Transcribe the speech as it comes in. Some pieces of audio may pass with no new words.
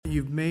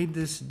you've made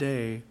this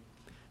day.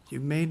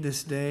 You've made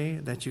this day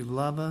that you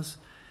love us,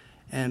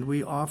 and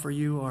we offer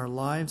you our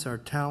lives, our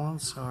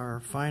talents,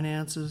 our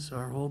finances,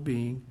 our whole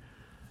being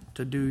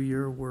to do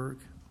your work.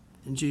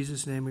 In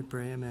Jesus' name we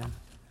pray, amen.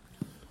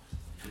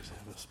 Just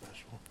have a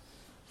special.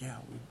 Yeah,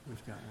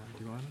 we've got one.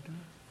 Do you want to do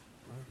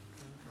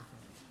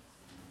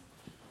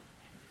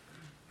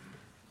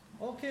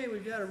it? Okay,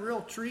 we've got a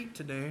real treat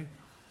today.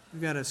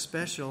 We've got a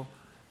special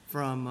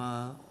from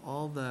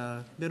all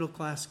the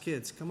middle-class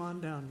kids. Come on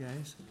down,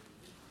 guys.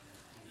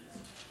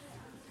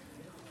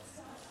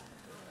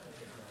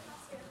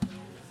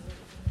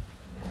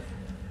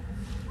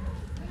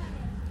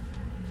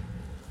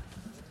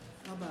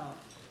 How about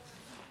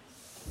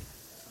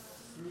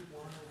group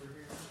one over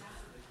here?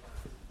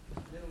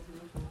 Middle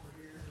group over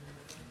here.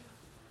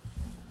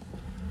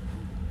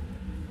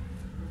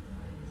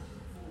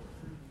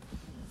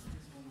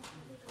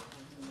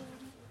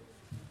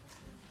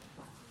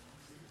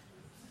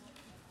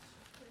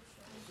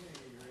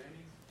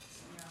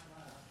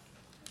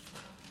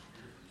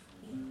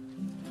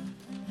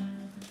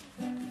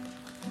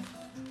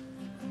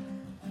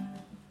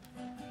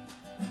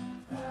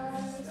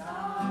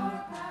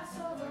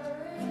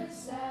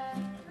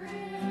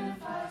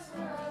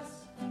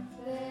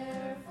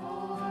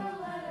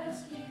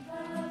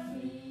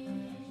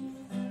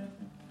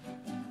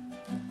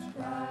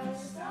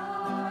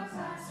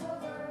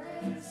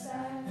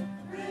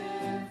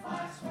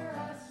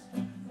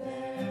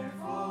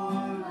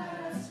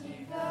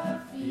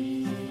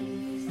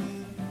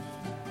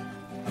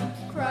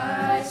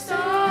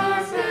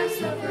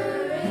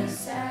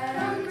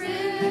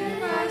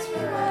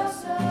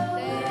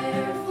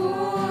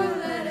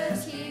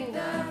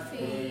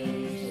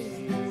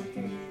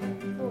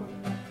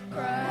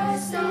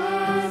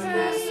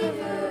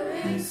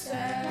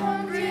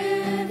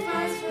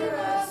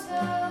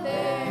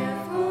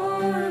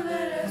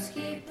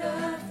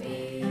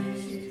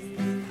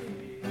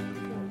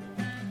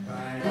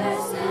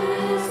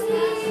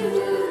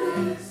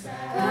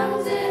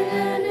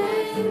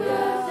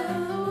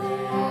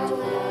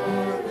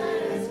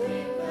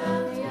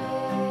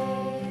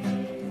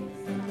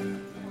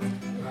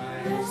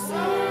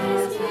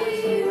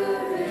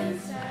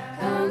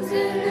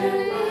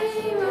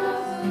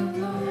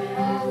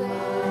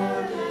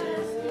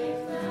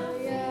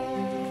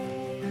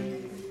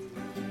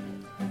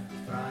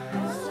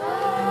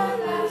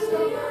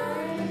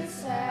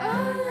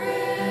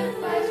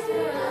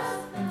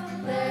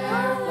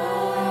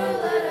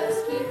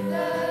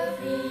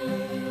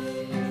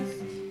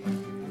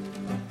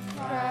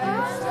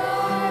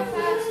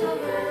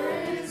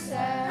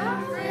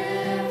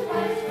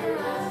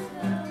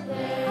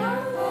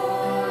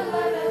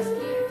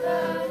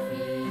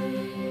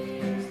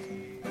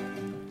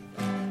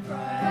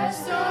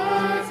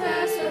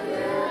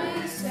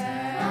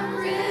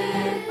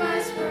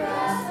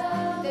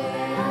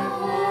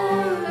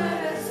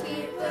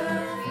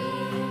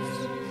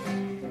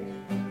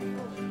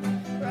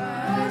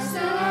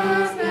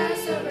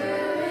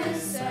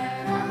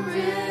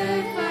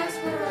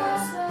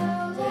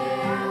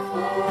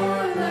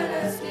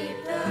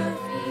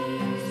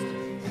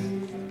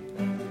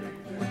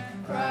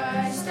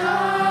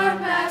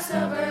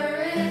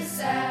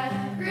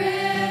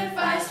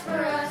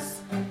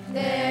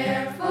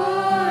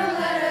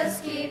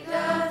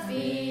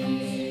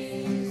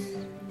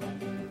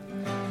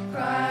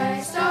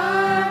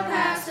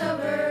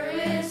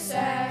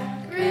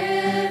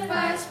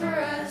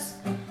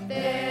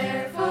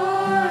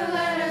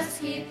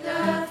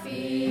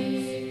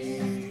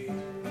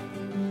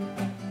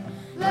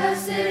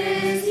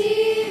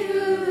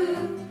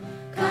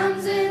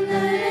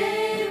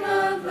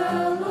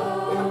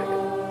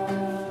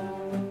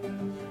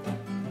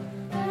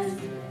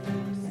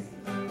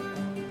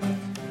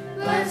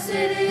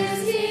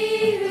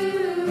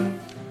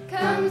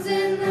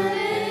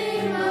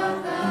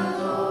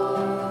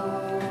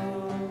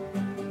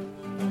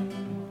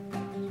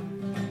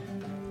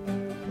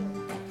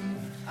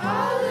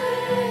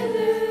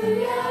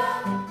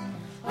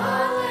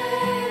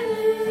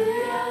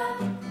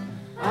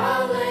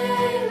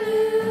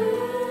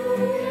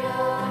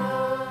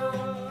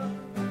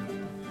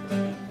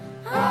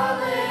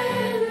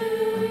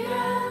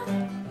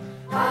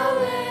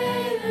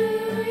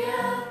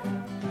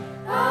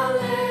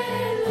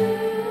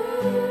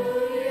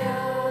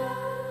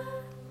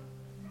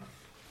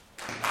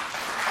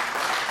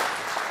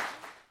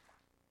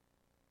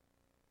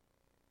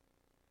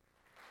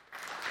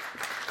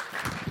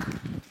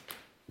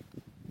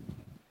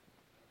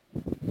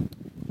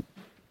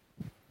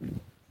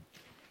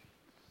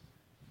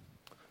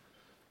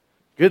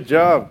 Good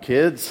job,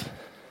 kids,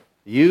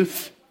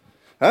 youth.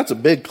 That's a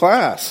big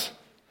class.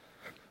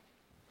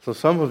 So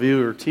some of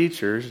you are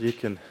teachers. You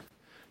can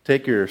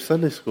take your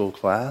Sunday school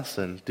class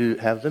and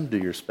have them do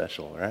your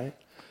special, right?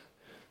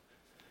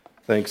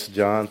 Thanks,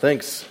 John.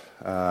 Thanks.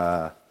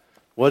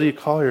 What do you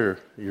call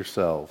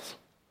yourselves?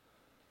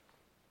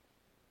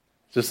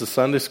 Just a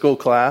Sunday school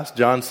class?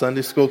 John's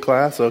Sunday school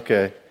class?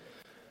 Okay.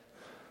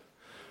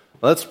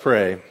 Let's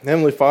pray.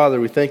 Heavenly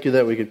Father, we thank you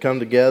that we could come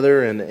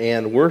together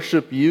and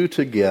worship you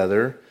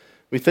together.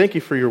 We thank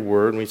you for your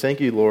word, and we thank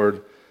you,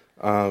 Lord,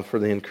 for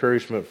the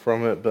encouragement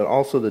from it, but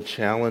also the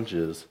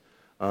challenges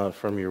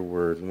from your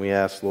word. And we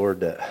ask,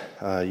 Lord,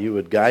 that you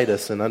would guide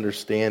us in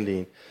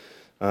understanding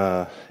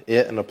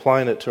it and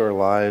applying it to our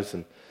lives.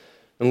 And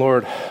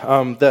Lord,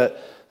 that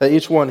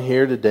each one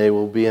here today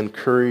will be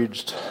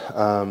encouraged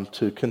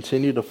to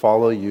continue to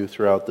follow you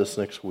throughout this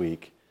next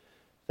week.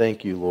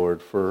 Thank you,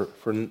 Lord, for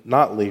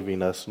not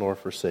leaving us nor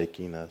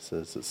forsaking us,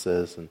 as it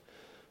says in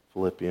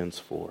Philippians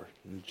 4.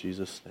 In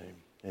Jesus' name,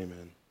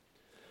 amen.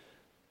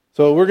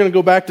 So we're going to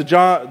go back to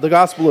John, the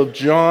Gospel of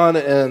John,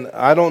 and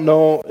I don't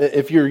know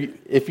if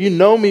you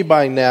know me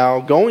by now.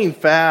 Going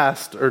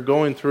fast or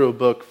going through a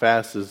book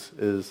fast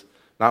is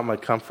not my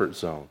comfort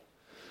zone.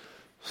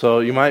 So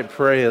you might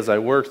pray as I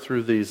work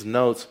through these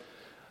notes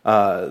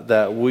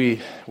that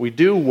we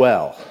do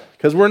well,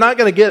 because we're not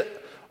going to get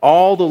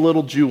all the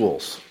little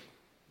jewels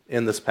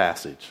in this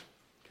passage,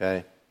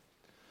 okay?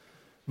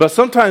 But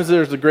sometimes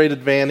there's a great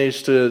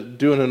advantage to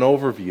doing an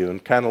overview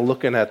and kind of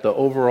looking at the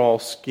overall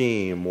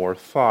scheme or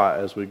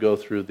thought as we go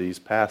through these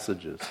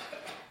passages.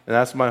 And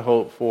that's my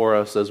hope for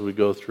us as we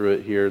go through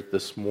it here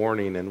this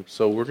morning. And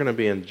so we're going to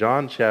be in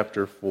John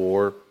chapter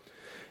 4.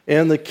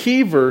 And the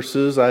key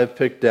verses I've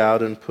picked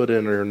out and put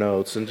in your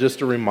notes. And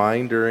just a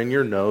reminder in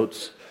your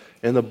notes,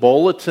 in the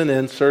bulletin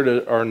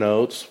insert are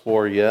notes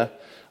for you.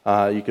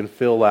 You can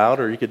fill out,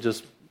 or you could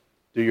just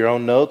do your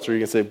own notes, or you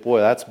can say,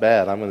 boy, that's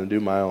bad, I'm going to do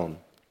my own.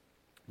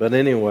 But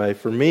anyway,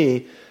 for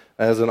me,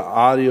 as an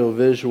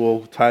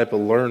audio-visual type of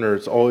learner,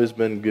 it's always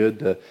been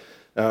good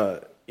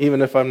to,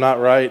 even if I'm not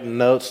writing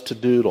notes, to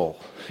doodle,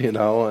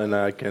 and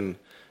I can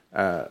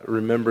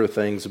remember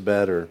things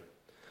better.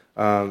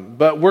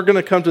 But we're going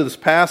to come to this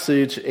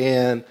passage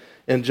in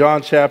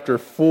John chapter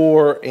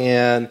 4,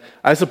 and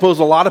I suppose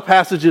a lot of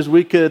passages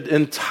we could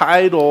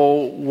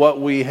entitle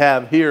what we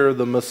have here,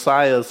 the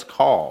Messiah's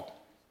Call.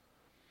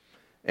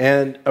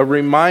 And a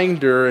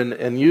reminder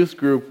in youth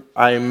group,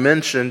 I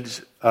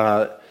mentioned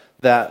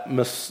that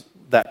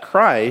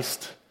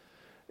Christ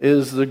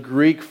is the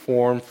Greek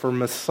form for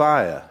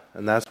Messiah,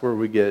 and that's where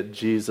we get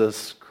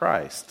Jesus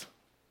Christ.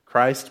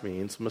 Christ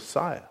means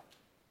Messiah.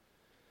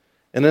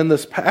 And in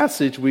this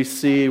passage, we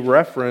see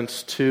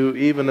reference to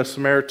even a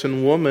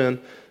Samaritan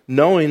woman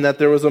knowing that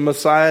there was a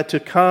Messiah to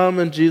come,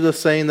 and Jesus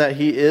saying that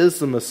he is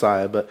the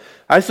Messiah. But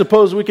I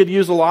suppose we could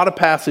use a lot of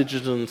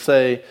passages and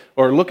say,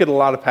 or look at a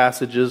lot of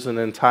passages and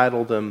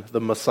entitle them the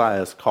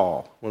Messiah's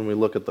Call when we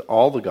look at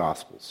all the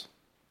Gospels.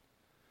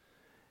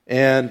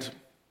 And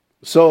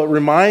so it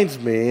reminds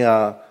me,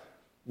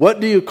 what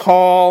do you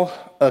call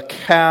a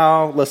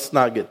cow? Let's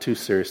not get too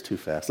serious too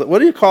fast. What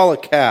do you call a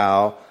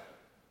cow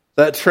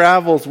that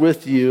travels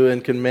with you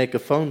and can make a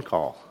phone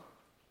call?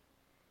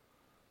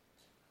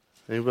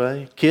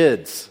 Anybody?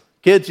 Kids,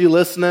 you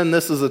listening?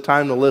 This is a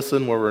time to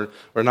listen where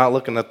we're not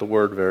looking at the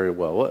word very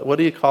well. What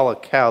do you call a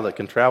cow that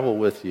can travel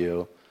with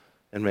you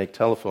and make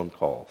telephone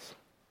calls?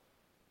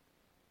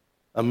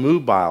 A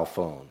mobile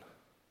phone,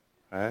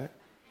 right?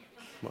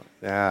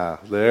 Yeah,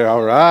 there.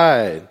 All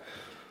right.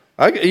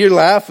 You're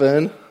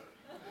laughing.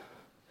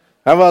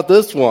 How about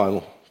this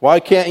one? Why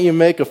can't you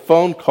make a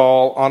phone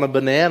call on a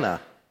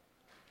banana?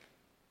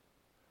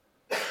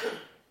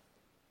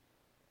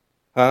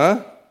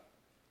 Huh?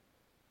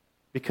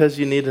 Because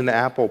you need an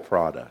Apple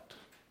product,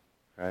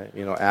 right?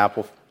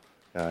 Apple.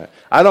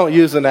 I don't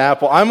use an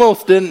Apple. I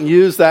almost didn't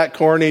use that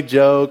corny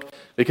joke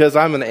because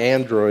I'm an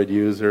Android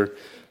user.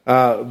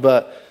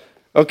 But,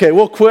 okay,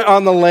 we'll quit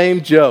on the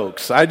lame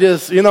jokes. I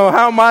just,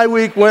 how my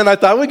week went, I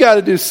thought we got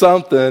to do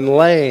something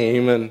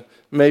lame and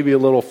maybe a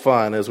little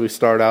fun as we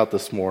start out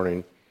this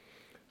morning.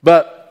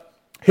 But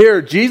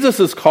here,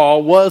 Jesus'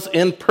 call was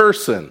in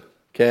person,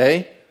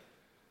 okay?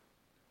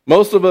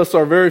 Most of us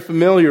are very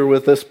familiar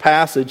with this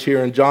passage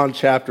here in John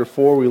chapter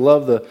 4. We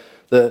love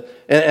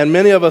and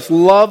many of us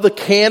love the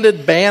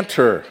candid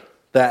banter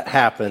that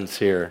happens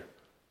here.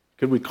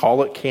 Could we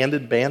call it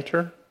candid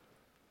banter?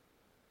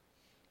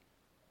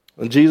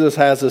 And Jesus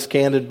has this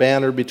candid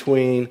banter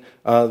between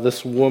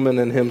this woman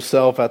and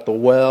himself at the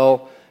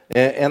well.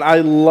 And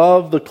I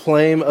love the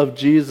claim of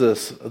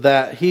Jesus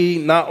that he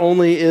not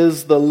only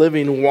is the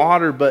living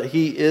water, but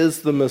he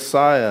is the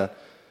Messiah.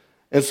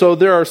 And so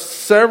there are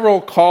several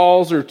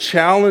calls or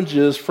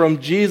challenges from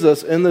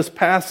Jesus in this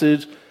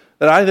passage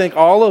that I think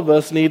all of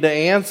us need to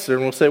answer.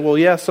 And we'll say, well,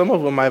 yeah, some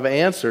of them I've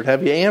answered.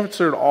 Have you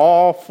answered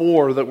all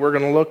four that we're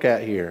going to look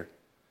at here?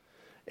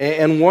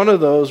 And one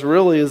of those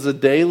really is a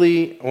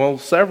daily, well,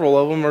 several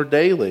of them are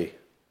daily,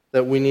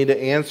 that we need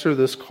to answer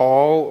this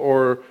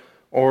call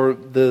or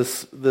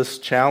this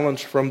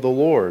challenge from the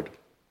Lord.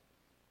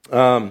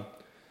 The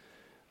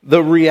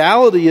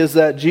reality is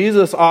that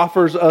Jesus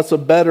offers us a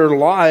better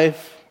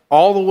life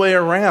all the way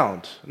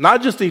around.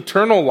 Not just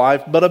eternal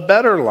life, but a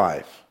better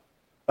life.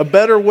 A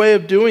better way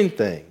of doing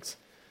things.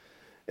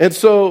 And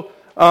so,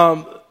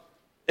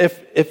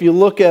 if you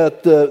look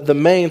at the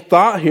main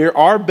thought here,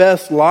 our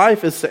best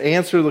life is to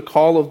answer the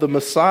call of the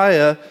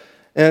Messiah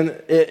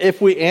And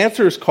if we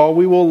answer his call,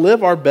 we will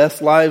live our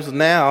best lives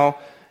now.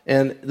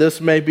 And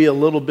this may be a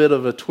little bit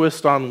of a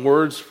twist on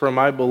words from,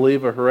 I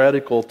believe, a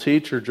heretical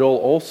teacher,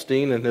 Joel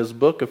Osteen, in his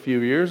book a few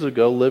years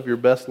ago, Live Your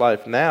Best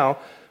Life Now.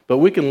 But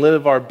we can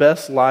live our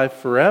best life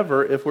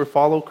forever if we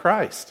follow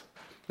Christ.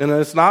 And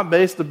it's not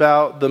based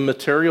about the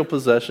material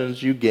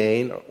possessions you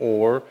gain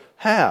or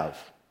have,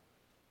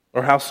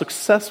 or how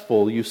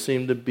successful you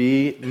seem to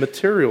be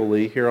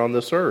materially here on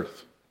this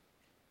earth.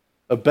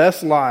 A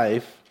best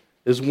life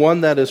is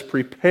one that is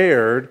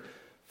prepared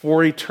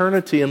for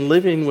eternity and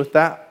living with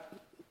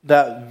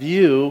that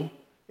view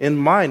in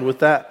mind, with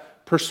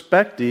that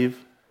perspective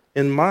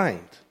in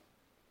mind.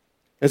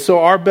 And so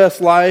our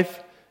best life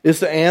is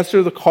to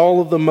answer the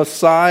call of the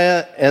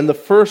Messiah and the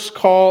first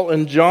call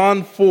in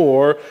John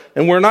 4.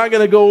 And we're not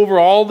going to go over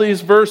all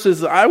these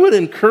verses. I would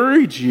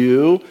encourage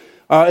you,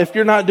 if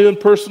you're not doing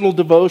personal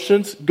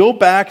devotions, go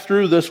back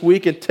through this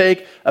week and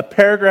take a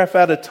paragraph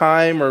at a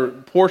time or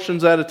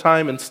portions at a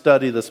time and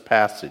study this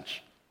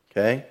passage.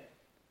 Okay?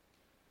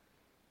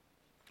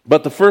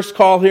 But the first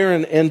call here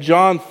in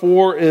John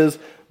 4 is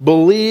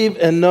believe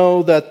and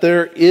know that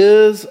there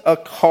is a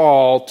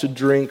call to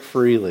drink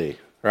freely.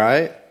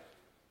 Right?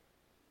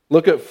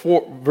 Look at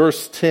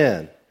verse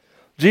 10.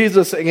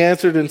 Jesus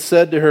answered and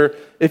said to her,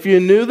 if you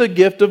knew the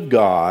gift of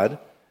God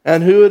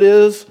and who it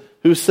is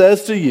who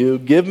says to you,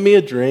 give me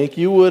a drink,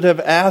 you would have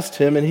asked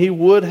him, and he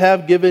would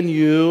have given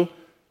you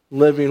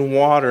living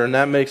water. And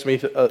that makes me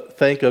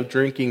think of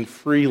drinking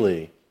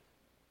freely.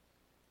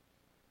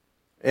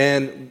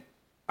 And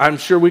I'm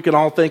sure we can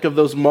all think of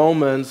those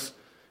moments.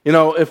 You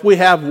know, if we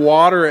have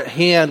water at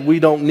hand, we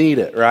don't need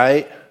it,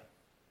 right?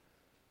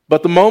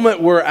 But the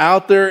moment we're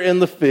out there in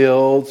the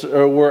fields,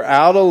 or we're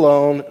out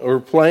alone, or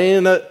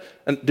playing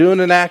and doing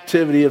an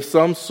activity of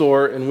some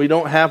sort, and we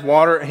don't have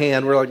water at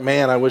hand, we're like,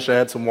 man, I wish I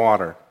had some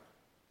water.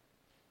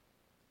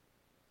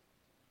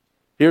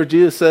 Here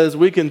Jesus says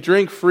we can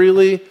drink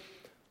freely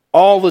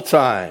all the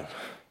time.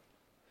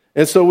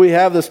 And so we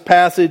have this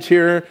passage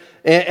here,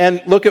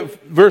 and look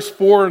at verse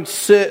 4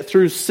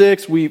 through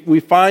 6, we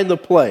find the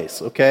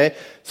place, okay?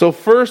 So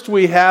first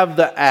we have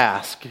the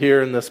ask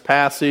here in this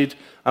passage.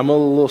 I'm a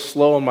little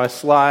slow on my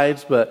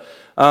slides, but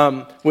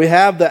we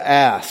have the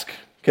ask,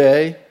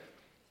 okay?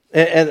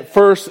 And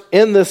first,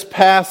 in this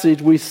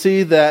passage, we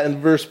see that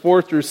in verse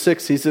 4 through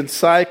 6, he's in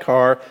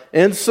Sychar,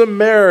 in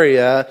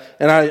Samaria,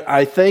 and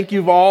I think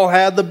you've all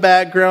had the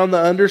background,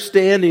 the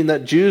understanding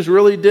that Jews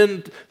really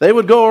they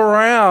would go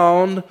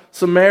around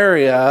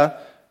Samaria,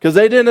 because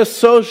they didn't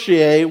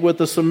associate with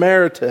the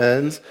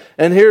Samaritans,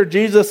 and here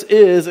Jesus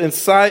is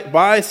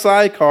by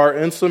Sychar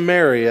in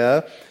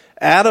Samaria,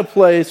 at a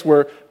place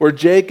where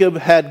Jacob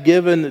had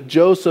given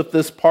Joseph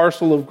this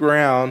parcel of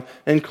ground,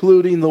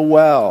 including the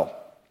well.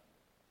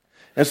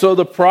 And so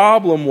the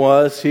problem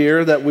was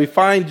here that we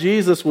find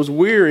Jesus was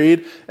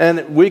wearied,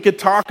 and we could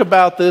talk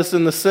about this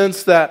in the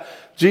sense that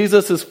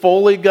Jesus is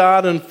fully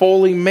God and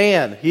fully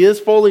man. He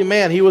is fully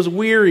man. He was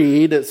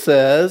wearied, it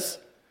says.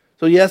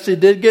 So yes, he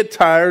did get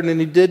tired and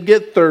he did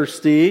get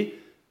thirsty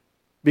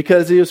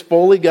because he was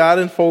fully God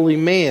and fully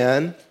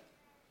man.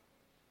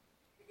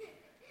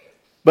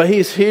 But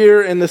he's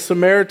here in the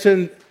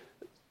Samaritan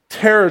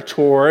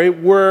territory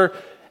where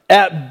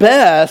at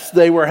best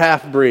they were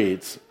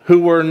half-breeds who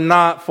were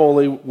not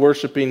fully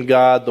worshiping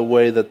God the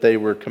way that they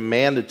were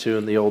commanded to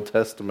in the Old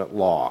Testament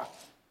law.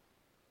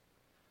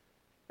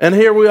 And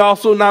here we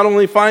also not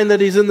only find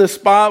that he's in this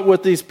spot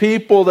with these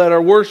people that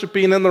are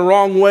worshiping in the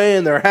wrong way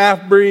and they're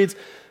half-breeds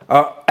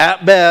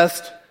at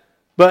best,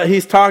 but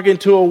he's talking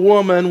to a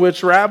woman,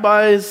 which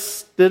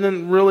rabbis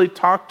didn't really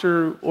talk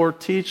to or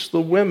teach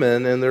the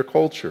women in their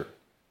culture.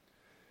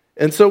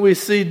 And so we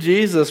see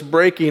Jesus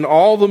breaking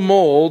all the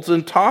molds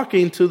and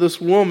talking to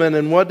this woman,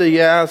 and what he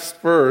asks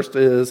first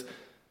is,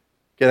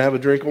 can I have a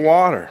drink of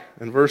water?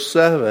 In verse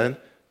 7,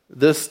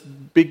 this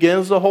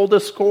begins the whole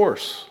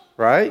discourse,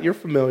 right? You're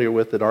familiar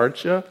with it,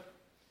 aren't you?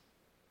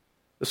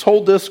 This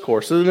whole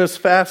discourse, isn't this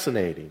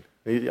fascinating?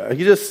 He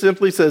just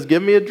simply says,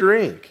 give me a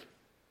drink.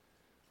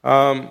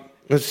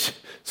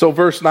 So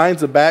verse 9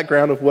 is the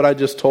background of what I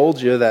just told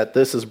you, that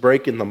this is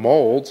breaking the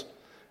molds.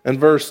 In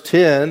verse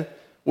 10,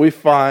 we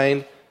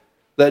find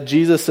that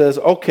Jesus says,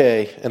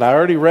 okay, and I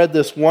already read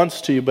this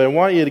once to you, but I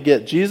want you to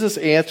get, Jesus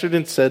answered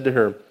and said to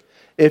her,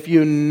 if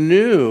you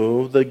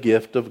knew the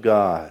gift of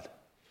God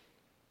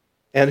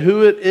and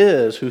who it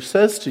is who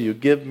says to you,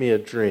 give me a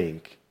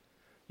drink,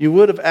 you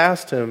would have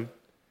asked him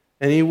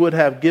and he would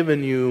have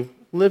given you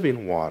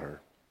living water.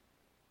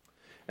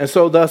 And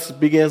so thus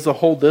begins the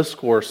whole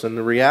discourse. And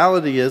the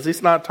reality is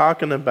he's not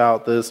talking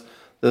about this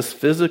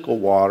physical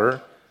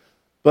water,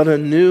 but a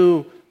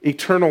new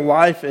eternal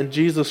life in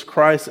Jesus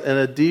Christ and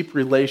a deep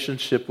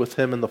relationship with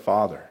him and the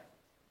Father.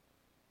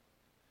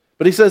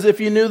 But he says,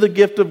 if you knew the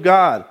gift of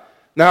God.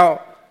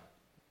 Now,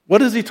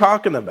 what is he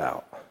talking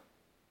about?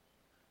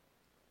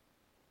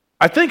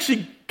 I think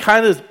she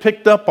kind of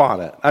picked up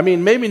on it. I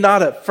mean, maybe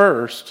not at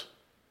first,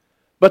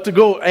 but to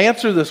go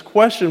answer this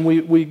question,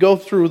 we go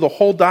through the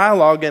whole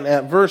dialogue, and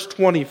at verse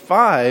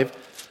 25,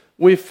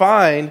 we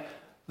find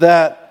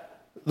that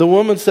the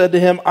woman said to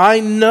him, I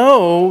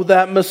know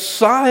that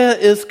Messiah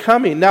is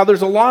coming. Now,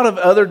 there's a lot of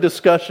other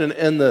discussion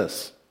in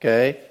this,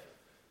 okay?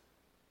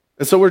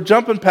 And so we're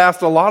jumping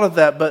past a lot of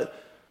that,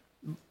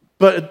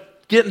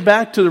 but getting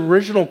back to the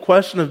original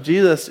question of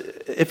Jesus,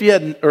 if he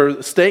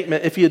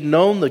had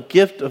known the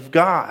gift of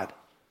God.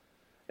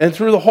 And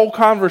through the whole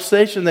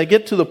conversation, they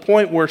get to the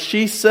point where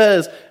she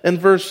says in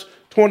verse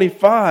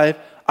 25,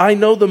 I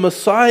know the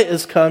Messiah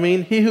is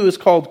coming, he who is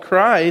called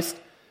Christ.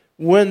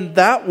 When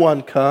that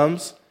one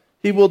comes,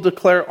 he will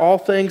declare all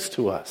things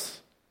to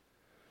us.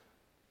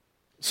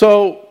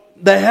 So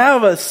they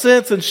have a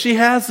sense, and she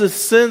has this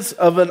sense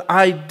of an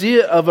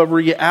idea of a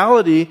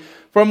reality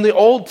from the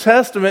Old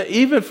Testament,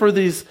 even for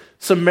these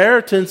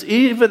Samaritans,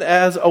 even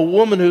as a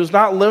woman who's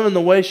not living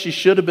the way she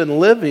should have been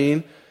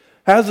living,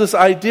 has this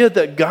idea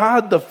that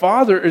God the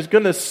Father is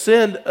going to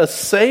send a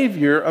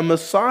Savior, a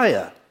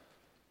Messiah.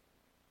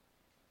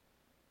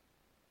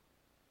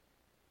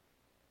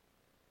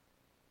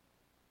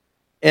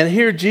 And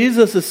here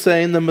Jesus is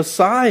saying the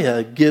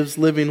Messiah gives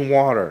living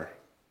water.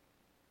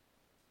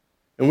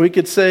 And we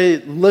could say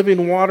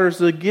living water is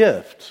a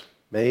gift.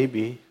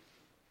 Maybe.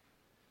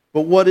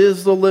 But what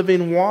is the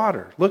living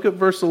water? Look at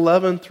verse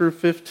 11 through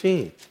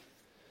 15.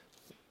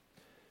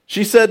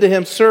 She said to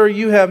him, Sir,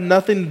 you have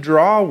nothing to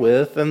draw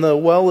with, and the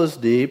well is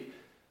deep.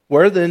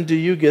 Where then do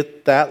you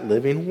get that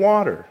living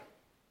water?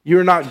 You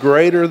are not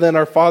greater than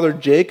our father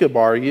Jacob,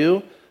 are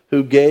you,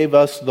 who gave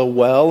us the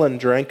well and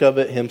drank of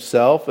it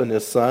himself and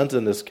his sons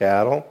and his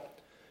cattle?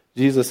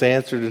 Jesus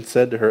answered and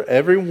said to her,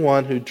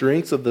 Everyone who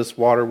drinks of this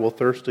water will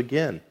thirst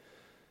again.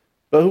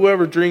 But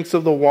whoever drinks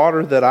of the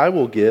water that I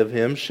will give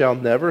him shall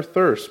never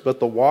thirst.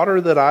 But the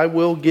water that I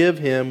will give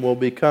him will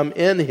become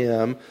in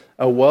him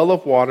a well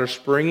of water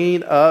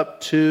springing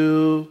up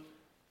to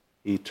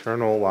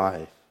eternal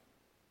life.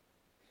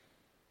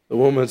 The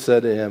woman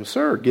said to him,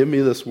 Sir, give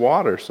me this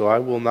water so I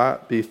will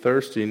not be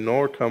thirsty,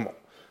 nor come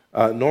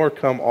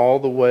all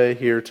the way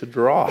here to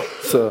draw.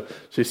 So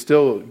she's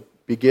still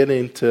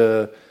beginning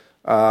to,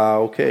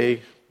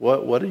 okay,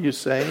 what are you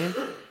saying?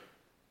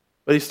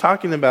 But he's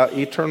talking about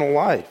eternal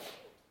life.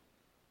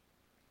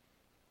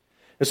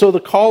 And so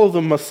the call of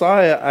the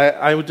Messiah,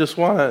 I would just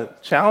want to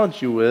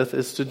challenge you with,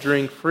 is to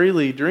drink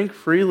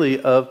freely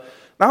of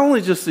not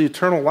only just the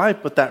eternal life,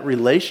 but that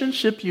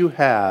relationship you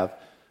have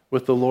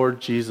with the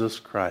Lord Jesus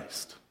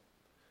Christ.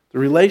 The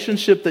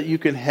relationship that you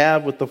can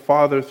have with the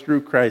Father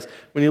through Christ.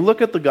 When you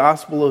look at the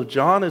Gospel of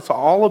John, it's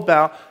all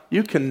about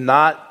you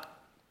cannot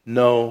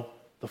know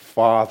the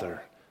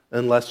Father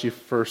unless you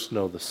first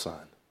know the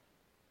Son.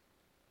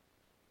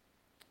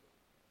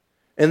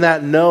 And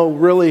that know,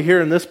 really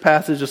here in this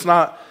passage, it's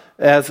not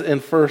as in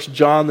 1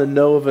 John, the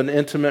know of an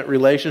intimate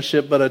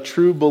relationship, but a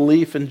true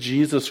belief in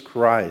Jesus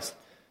Christ.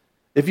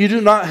 If you do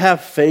not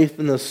have faith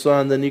in the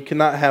Son, then you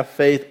cannot have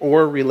faith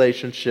or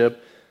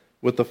relationship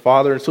with the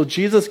Father. And so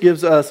Jesus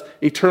gives us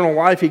eternal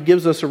life. He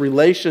gives us a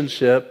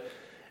relationship.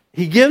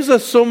 He gives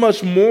us so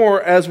much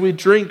more as we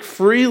drink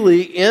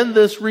freely in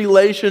this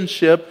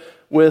relationship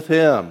with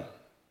Him.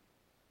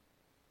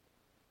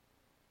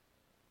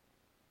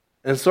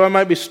 And so I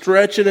might be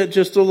stretching it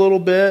just a little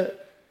bit,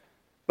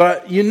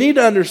 but you need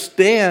to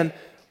understand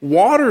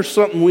water is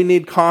something we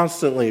need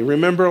constantly.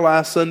 Remember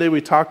last Sunday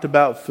we talked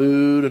about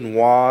food and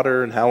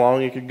water and how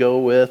long you could go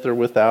with or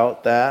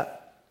without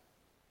that?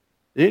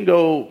 You can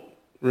go,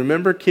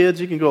 remember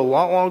kids, you can go a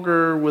lot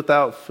longer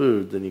without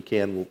food than you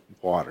can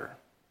water.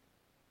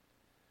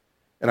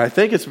 And I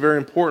think it's very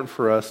important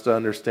for us to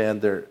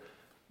understand that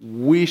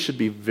we should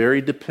be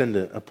very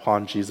dependent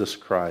upon Jesus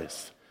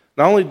Christ.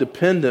 Not only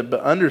dependent,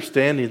 but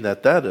understanding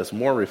that that is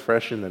more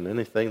refreshing than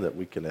anything that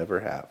we can ever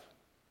have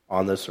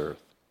on this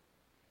earth.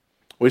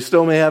 We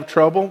still may have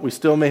trouble. We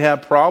still may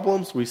have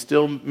problems. We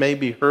still may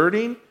be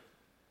hurting.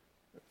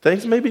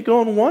 Things may be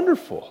going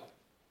wonderful.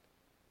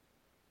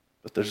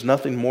 But there's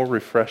nothing more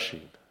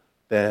refreshing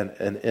than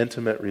an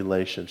intimate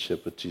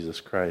relationship with Jesus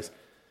Christ.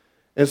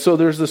 And so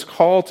there's this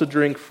call to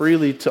drink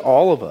freely to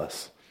all of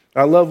us.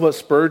 I love what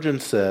Spurgeon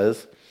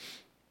says.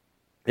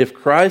 If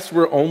Christ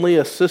were only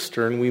a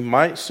cistern, we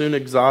might soon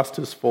exhaust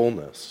his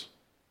fullness.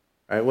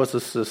 All right, what's a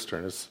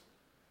cistern?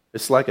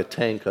 It's like a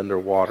tank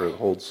underwater that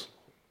holds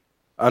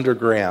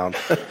underground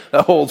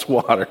that holds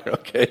water.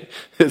 Okay,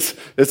 it's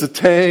a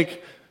tank,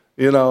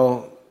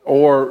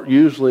 or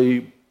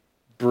usually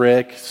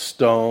brick,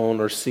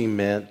 stone, or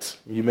cement.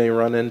 You may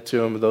run into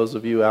them. Those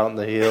of you out in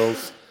the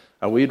hills,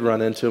 we'd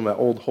run into them at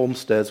old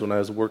homesteads when I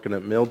was working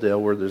at Milldale,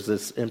 where there's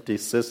this empty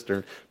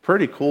cistern.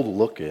 Pretty cool to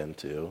look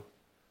into.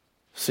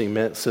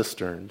 Cement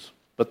cisterns.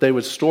 But they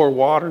would store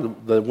water.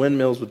 The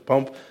windmills would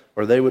pump,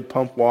 or they would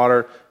pump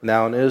water.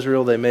 Now in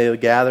Israel, they may have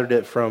gathered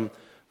it from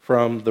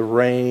the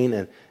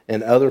rain,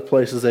 and other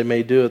places they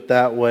may do it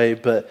that way,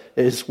 but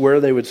it's where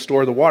they would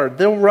store the water.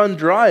 They'll run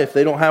dry if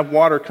they don't have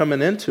water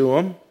coming into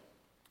them.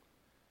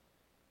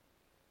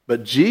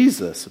 But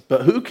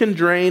who can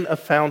drain a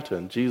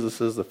fountain?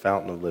 Jesus is the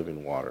fountain of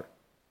living water.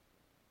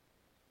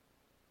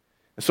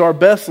 And so our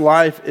best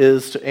life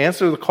is to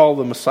answer the call of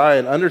the Messiah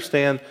and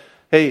understand,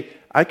 hey,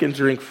 I can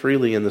drink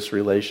freely in this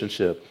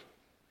relationship.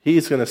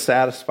 He's going to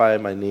satisfy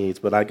my needs,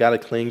 but I got to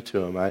cling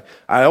to him.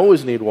 I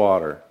always need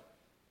water.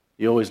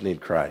 You always need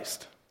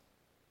Christ.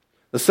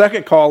 The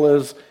second call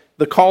is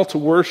the call to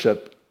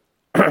worship.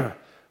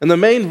 And the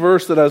main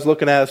verse that I was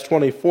looking at is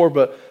 24,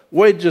 but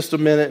wait just a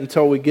minute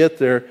until we get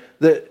there.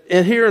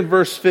 And here in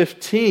verse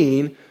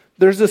 15,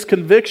 there's this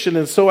conviction,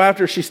 and so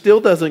after she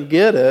still doesn't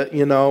get it,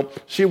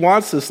 she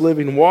wants this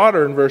living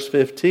water in verse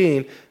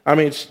 15. I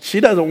mean, she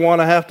doesn't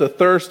want to have to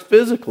thirst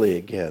physically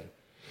again.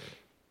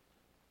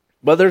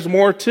 But there's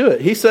more to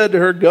it. He said to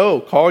her, go,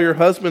 call your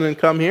husband and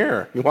come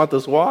here. You want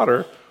this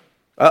water?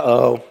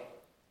 Uh-oh.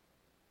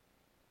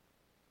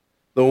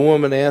 The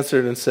woman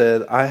answered and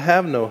said, I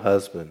have no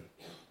husband.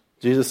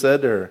 Jesus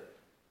said to her,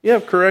 you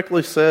have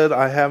correctly said,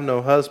 I have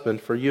no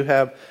husband, for you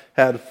have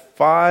had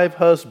 5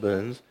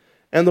 husbands,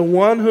 and the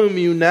one whom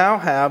you now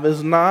have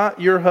is not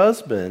your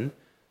husband.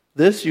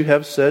 This you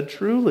have said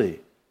truly.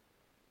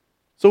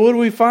 So what do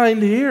we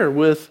find here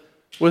with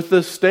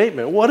this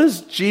statement? What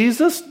is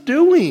Jesus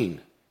doing?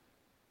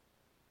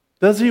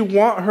 Does he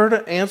want her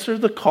to answer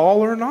the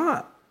call or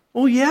not?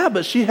 Well, yeah,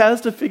 but she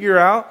has to figure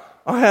out,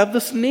 I have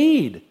this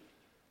need.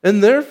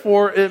 And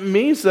therefore, it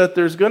means that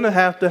there's going to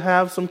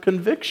have some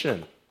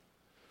conviction.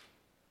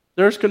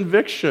 There's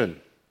conviction.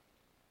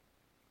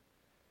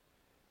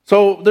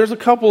 So there's a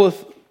couple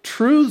of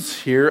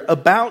truths here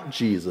about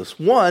Jesus.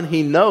 One,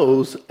 he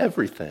knows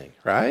everything,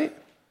 right?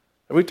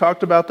 Have we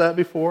talked about that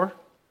before?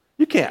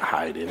 You can't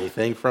hide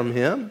anything from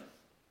him.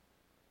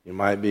 You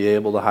might be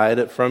able to hide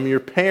it from your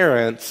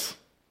parents.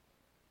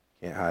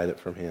 Can't hide it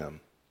from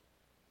him.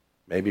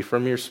 Maybe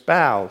from your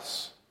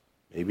spouse.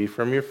 Maybe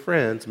from your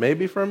friends,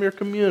 maybe from your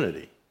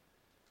community.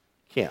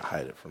 Can't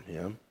hide it from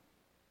him.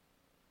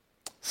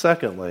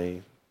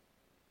 Secondly,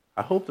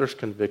 I hope there's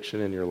conviction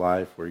in your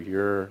life where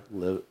you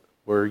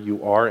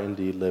are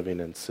indeed living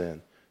in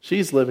sin.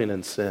 She's living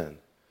in sin.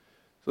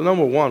 So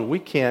number one, we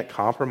can't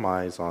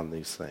compromise on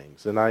these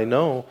things. And I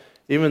know,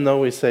 even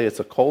though we say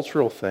it's a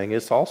cultural thing,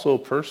 it's also a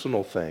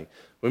personal thing.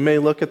 We may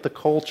look at the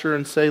culture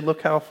and say,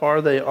 look how far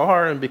they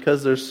are, and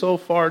because they're so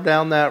far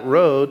down that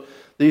road,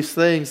 these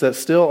things that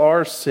still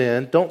are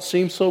sin don't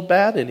seem so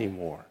bad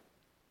anymore,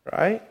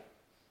 right?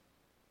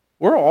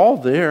 We're all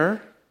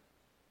there.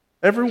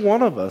 Every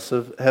one of us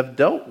have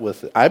dealt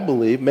with it. I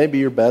believe maybe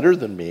you're better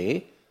than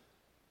me,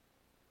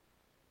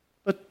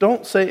 but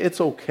don't say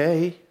it's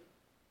okay.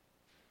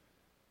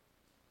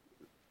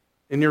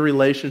 In your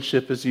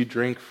relationship as you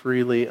drink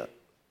freely,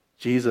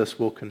 Jesus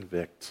will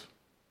convict.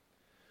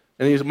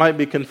 And you might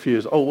be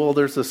confused. Oh, well,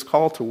 there's this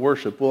call to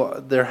worship.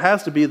 Well, there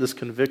has to be this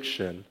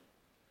conviction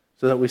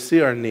so that we see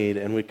our need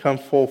and we come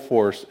full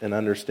force and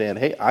understand,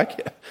 hey,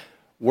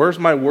 where's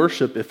my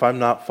worship if I'm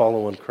not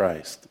following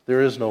Christ?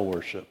 There is no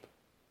worship.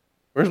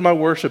 Where's my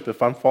worship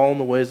if I'm following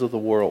the ways of the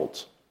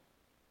world?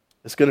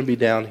 It's going to be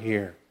down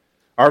here.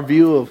 Our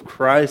view of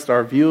Christ,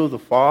 our view of the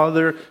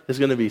Father is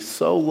going to be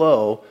so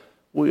low,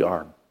 we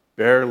are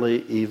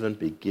barely even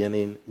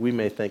beginning. We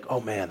may think,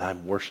 oh man,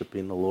 I'm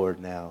worshiping the Lord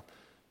now.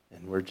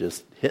 And we're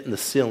just hitting the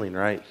ceiling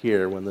right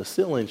here when the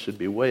ceiling should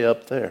be way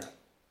up there.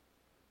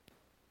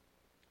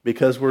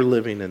 Because we're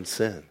living in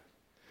sin.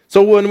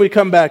 So when we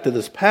come back to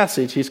this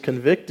passage, he's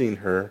convicting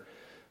her,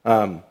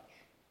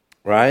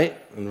 right?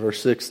 In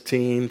verse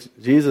 16,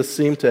 Jesus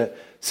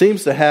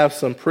seems to have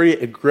some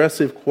pretty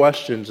aggressive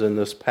questions in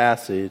this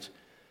passage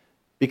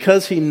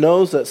because he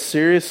knows that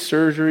serious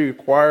surgery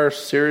requires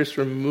serious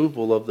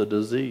removal of the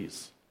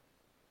disease.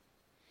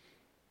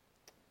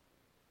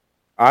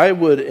 I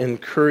would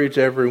encourage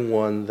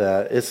everyone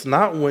that it's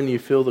not when you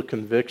feel the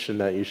conviction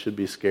that you should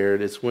be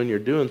scared. It's when you're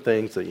doing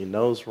things that you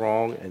know is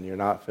wrong and you're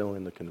not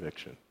feeling the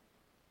conviction.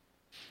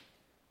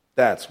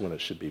 That's when it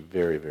should be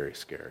very, very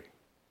scary.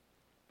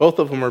 Both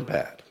of them are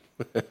bad.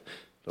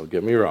 Don't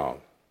get me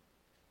wrong.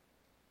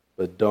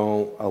 But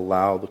don't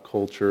allow the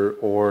culture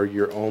or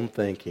your own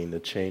thinking to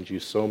change you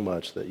so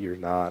much that you're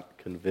not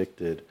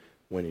convicted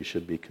when you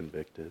should be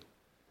convicted.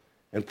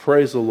 And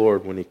praise the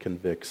Lord when he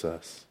convicts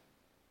us.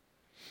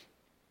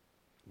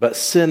 But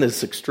sin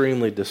is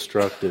extremely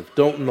destructive.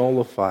 Don't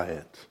nullify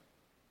it.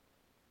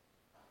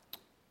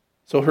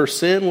 So her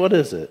sin, what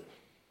is it?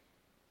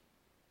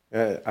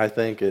 I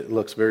think it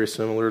looks very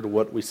similar to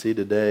what we see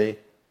today.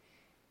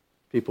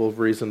 People have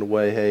reasoned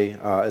away, hey,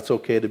 it's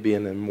okay to be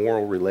in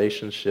immoral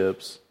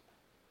relationships.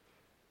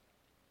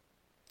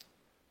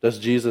 Does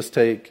Jesus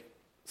take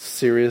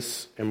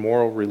serious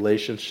immoral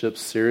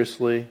relationships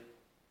seriously?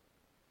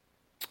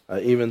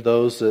 Even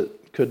those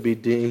that could be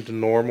deemed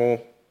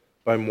normal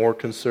by more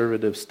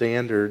conservative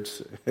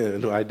standards.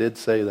 And I did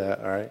say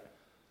that, all right?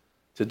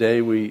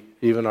 Today,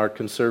 even our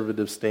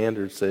conservative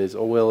standard says,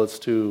 oh, well, it's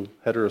to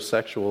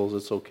heterosexuals,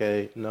 it's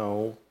okay.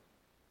 No.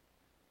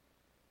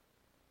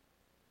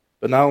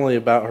 But not only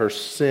about her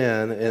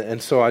sin,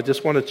 and so I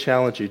just want to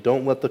challenge you,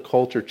 don't let the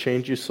culture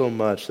change you so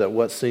much that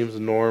what seems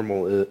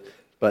normal,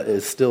 but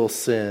is still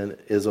sin,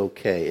 is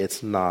okay.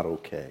 It's not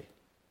okay.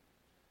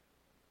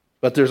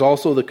 But there's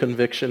also the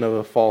conviction of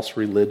a false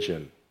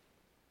religion.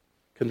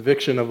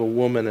 Conviction of a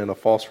woman in a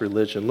false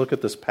religion. Look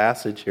at this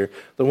passage here.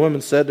 The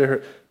woman said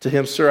to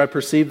him, "Sir, I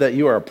perceive that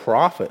you are a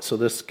prophet." So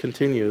this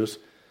continues,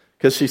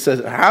 because she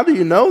says, "How do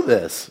you know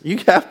this? You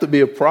have to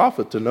be a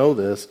prophet to know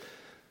this."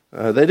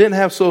 They didn't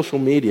have social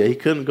media. He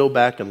couldn't go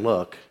back and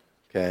look.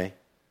 Okay,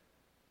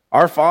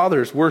 our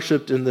fathers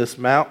worshipped in this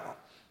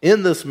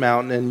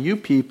mountain, and you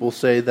people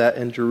say that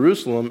in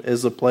Jerusalem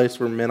is a place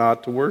where men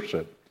ought to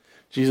worship.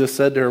 Jesus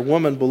said to her,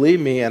 "Woman, believe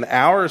me, an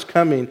hour is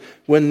coming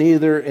when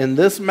neither in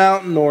this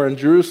mountain nor in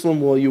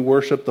Jerusalem will you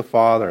worship the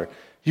Father.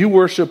 You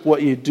worship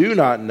what you do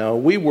not know.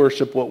 We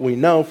worship what we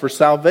know, for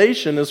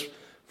salvation is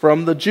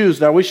from the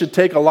Jews." Now, we should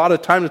take a lot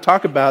of time to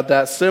talk about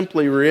that,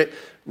 simply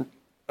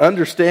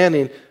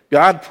understanding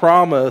God's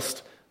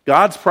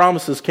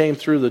promises came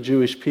through the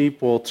Jewish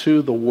people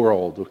to the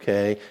world,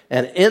 okay?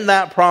 And in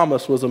that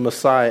promise was a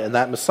Messiah, and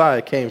that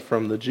Messiah came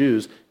from the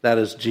Jews. That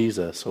is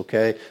Jesus,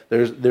 okay?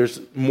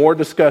 There's more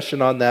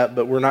discussion on that,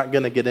 but we're not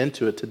going to get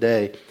into it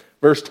today.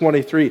 Verse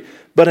 23,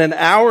 "But an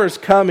hour is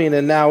coming,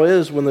 and now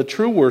is, when the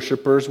true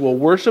worshipers will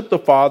worship the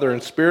Father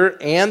in spirit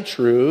and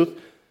truth.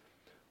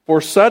 For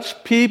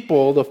such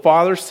people the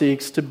Father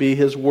seeks to be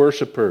his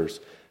worshipers.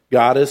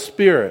 God is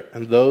spirit,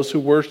 and those who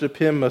worship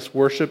him must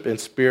worship in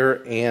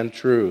spirit and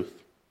truth."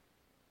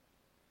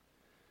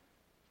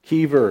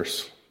 Key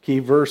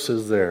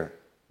verses there,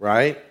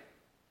 right?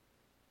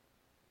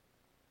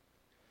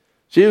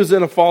 She was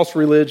in a false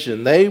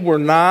religion. They were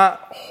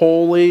not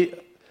wholly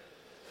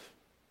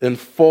and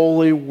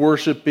fully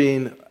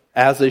worshiping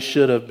as they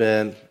should have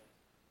been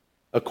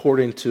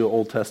according to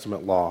Old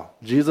Testament law.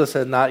 Jesus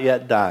had not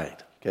yet died,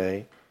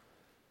 okay?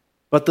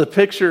 But the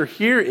picture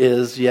here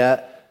is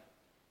yet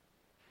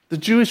the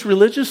Jewish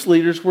religious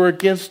leaders were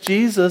against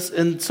Jesus,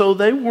 and so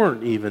they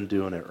weren't even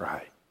doing it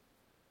right.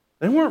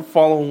 They weren't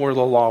following where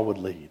the law would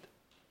lead.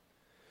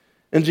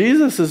 And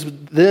Jesus is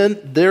then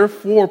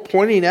therefore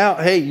pointing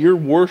out, hey, you're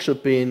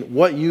worshiping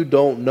what you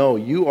don't know.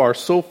 You are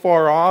so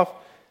far off,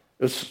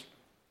 it's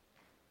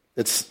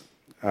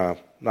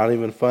not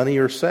even funny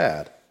or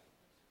sad.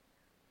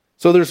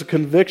 So there's a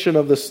conviction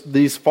of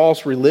these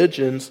false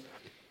religions,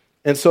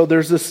 and so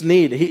there's this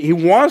need. He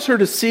wants her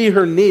to see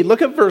her need.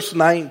 Look at verse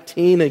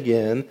 19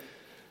 again,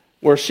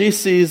 where she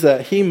sees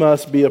that he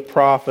must be a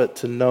prophet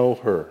to know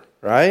her,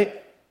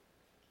 right?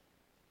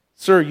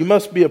 "Sir, you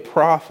must be a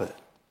prophet."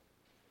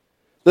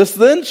 This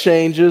then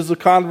changes the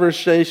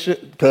conversation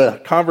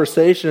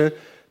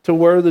to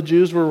where the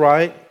Jews were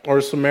right, or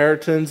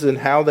Samaritans, and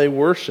how they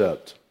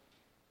worshipped.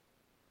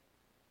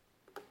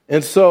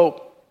 And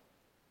so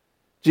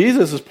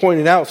Jesus is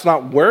pointing out it's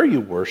not where you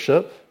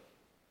worship.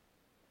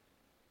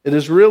 It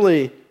is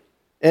really,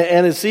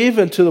 and it's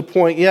even to the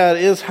point, yeah,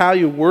 it is how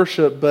you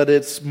worship, but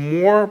it's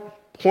more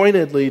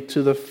pointedly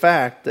to the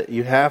fact that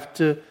you have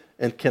to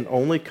and can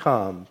only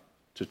come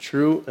to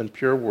true and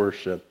pure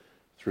worship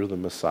through the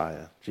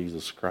Messiah,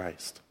 Jesus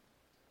Christ.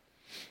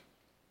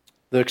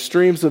 The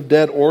extremes of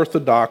dead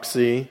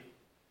orthodoxy,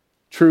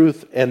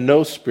 truth and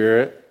no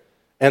spirit,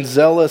 and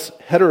zealous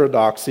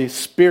heterodoxy,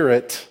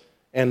 spirit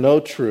and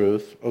no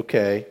truth,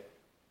 okay,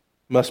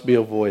 must be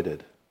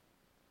avoided.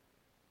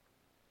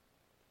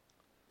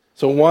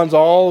 So one's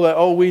all that,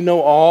 oh, we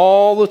know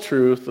all the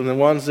truth, and then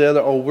one's the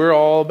other, oh, we're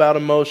all about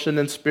emotion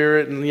and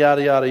spirit and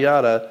yada, yada,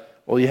 yada.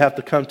 Well, you have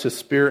to come to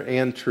spirit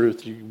and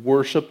truth. You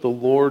worship the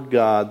Lord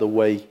God the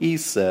way he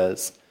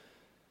says,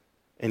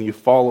 and you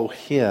follow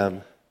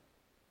him,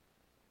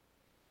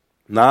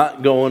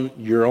 not going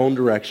your own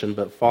direction,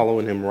 but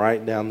following him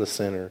right down the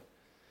center.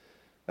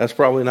 That's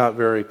probably not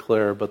very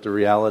clear, but the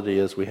reality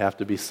is we have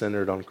to be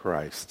centered on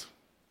Christ.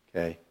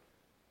 Okay?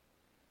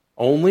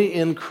 Only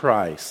in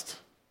Christ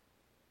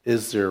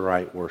is there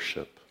right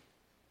worship.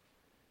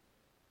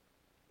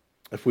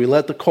 If we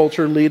let the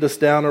culture lead us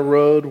down a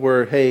road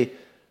where, hey,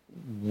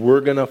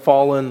 we're going to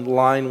fall in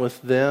line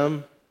with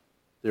them,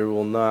 there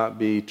will not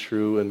be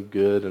true and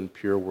good and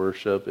pure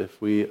worship. If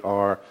we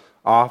are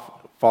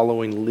off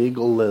following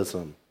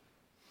legalism,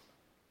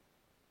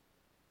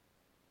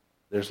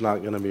 there's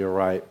not going to be a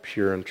right,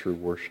 pure, and true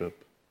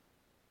worship.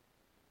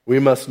 We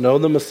must know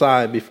the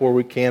Messiah before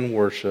we can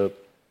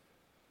worship.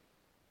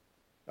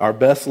 Our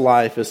best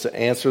life is to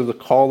answer the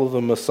call of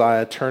the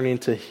Messiah, turning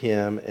to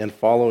him and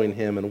following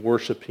him and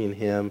worshiping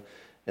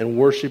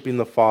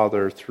the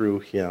Father through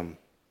him.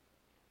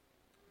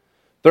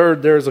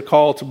 Third, there is a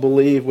call to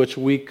believe, which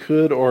we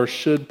could or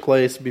should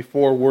place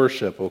before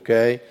worship,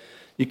 okay?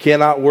 You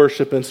cannot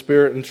worship in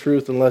spirit and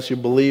truth unless you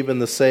believe in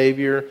the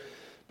Savior.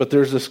 But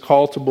there's this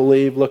call to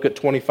believe. Look at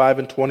 25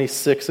 and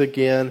 26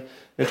 again.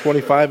 In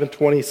 25 and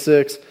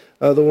 26,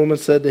 the woman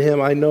said to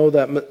him, "I know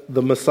that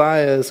the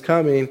Messiah is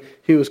coming.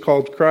 He was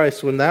called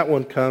Christ. When that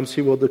one comes,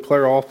 he will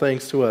declare all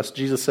things to us."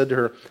 Jesus said to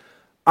her,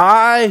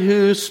 "I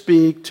who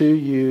speak to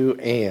you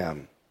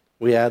am."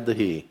 We add the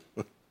he.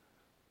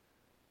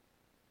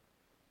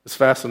 It's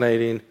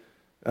fascinating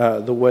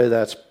the way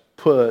that's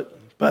put,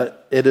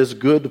 but it is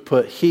good to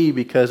put he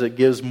because it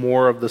gives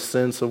more of the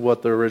sense of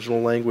what the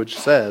original language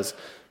says.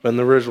 But in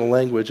the original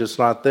language, it's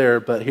not there.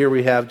 But here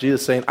we have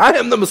Jesus saying, "I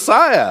am the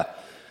Messiah."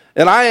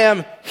 And I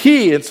am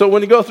He. And so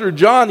when you go through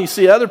John, you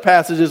see other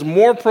passages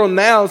more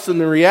pronounced in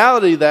the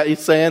reality that he's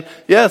saying,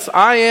 yes,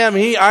 I am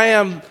He. I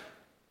am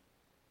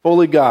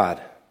fully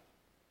God.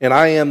 And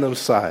I am the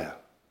Messiah.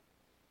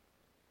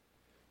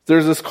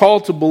 There's this call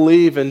to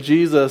believe in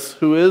Jesus,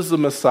 who is the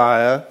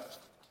Messiah.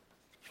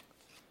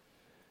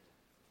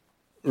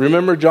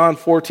 Remember John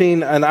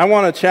 14, and I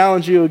want to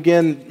challenge you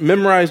again,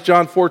 memorize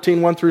John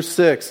 14, 1 through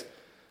 6.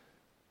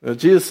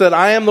 Jesus said,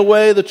 I am the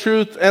way, the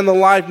truth, and the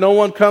life. No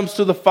one comes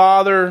to the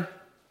Father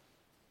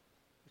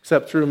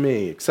except through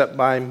me, except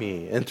by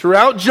me. And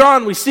throughout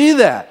John, we see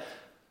that.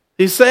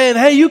 He's saying,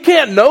 hey, you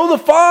can't know the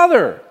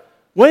Father.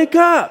 Wake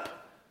up.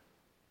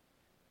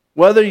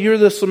 Whether you're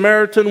the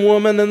Samaritan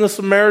woman and the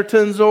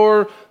Samaritans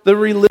or the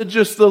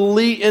religious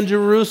elite in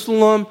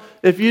Jerusalem,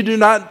 if you do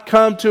not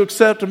come to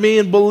accept me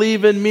and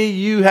believe in me,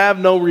 you have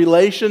no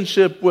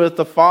relationship with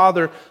the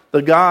Father,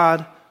 the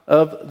God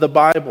of the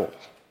Bible.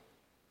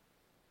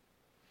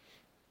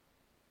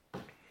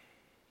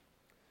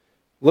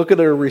 Look at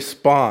her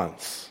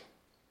response.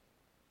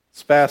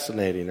 It's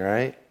fascinating,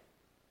 right?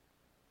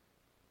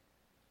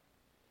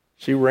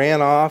 She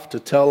ran off to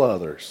tell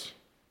others.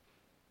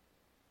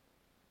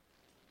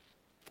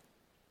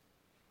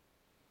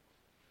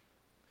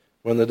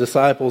 When the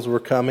disciples were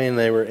coming,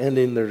 they were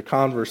ending their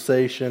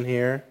conversation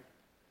here.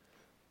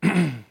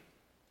 In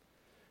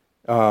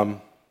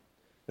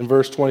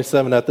verse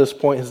 27, at this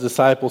point his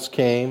disciples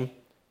came,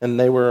 and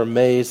they were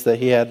amazed that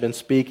he had been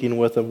speaking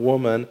with a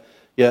woman,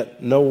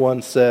 yet no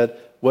one said,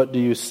 what do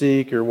you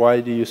seek, or why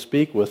do you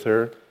speak with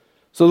her?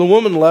 So the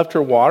woman left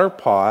her water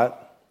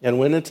pot and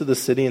went into the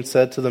city and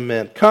said to the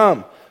men,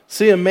 come,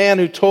 see a man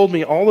who told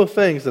me all the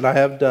things that I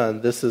have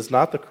done. This is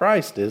not the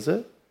Christ, is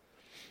it?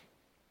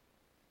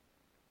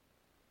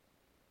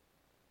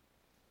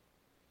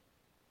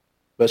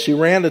 But she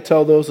ran to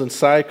tell those in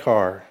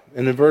Sychar.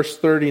 And in verse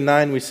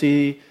 39, we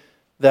see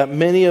that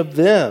many of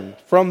them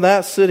from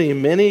that city,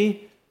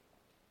 many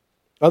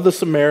of the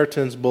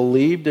Samaritans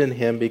believed in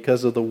him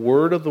because of the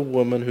word of the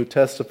woman who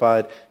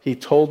testified, he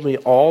told me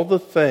all the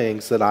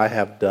things that I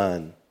have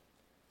done.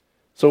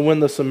 So when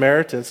the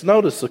Samaritans,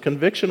 notice the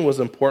conviction was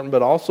important,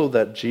 but also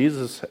that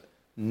Jesus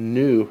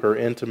knew her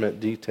intimate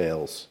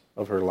details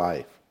of her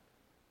life.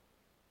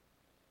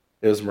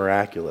 It was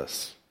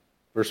miraculous.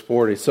 Verse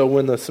 40, so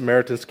when the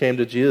Samaritans came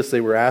to Jesus,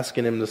 they were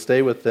asking him to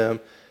stay with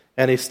them,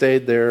 and he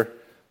stayed there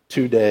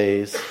 2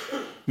 days.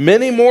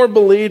 Many more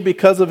believed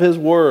because of his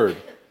word.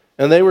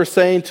 And they were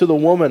saying to the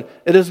woman,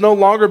 it is no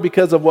longer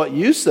because of what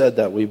you said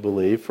that we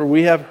believe, for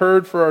we have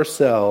heard for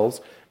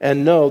ourselves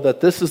and know that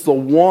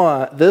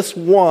this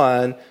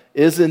one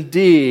is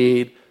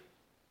indeed,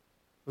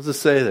 what does it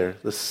say there?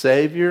 The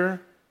Savior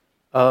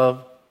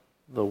of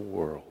the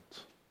world.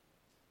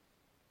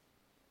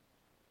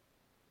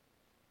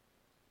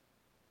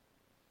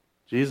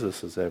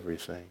 Jesus is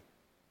everything.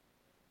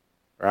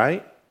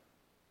 Right?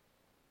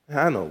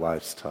 I know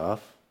life's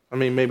tough. I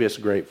mean, maybe it's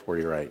great for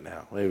you right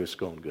now. Maybe it's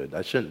going good.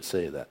 I shouldn't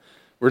say that.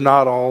 We're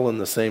not all in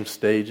the same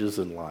stages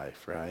in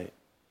life, right?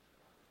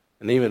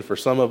 And even for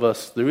some of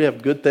us, we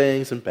have good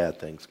things and bad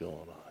things going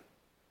on.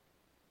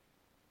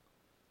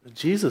 But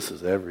Jesus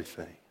is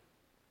everything.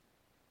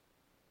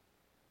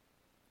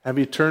 Have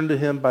you turned to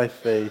him by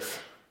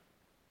faith,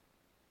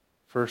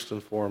 first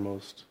and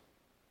foremost?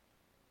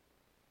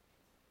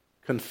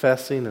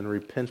 Confessing and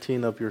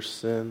repenting of your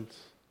sins.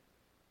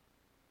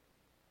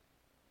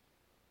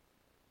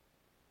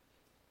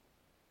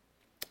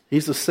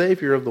 He's the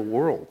Savior of the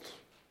world.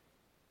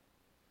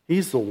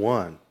 He's the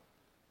one.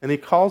 And he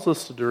calls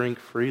us to drink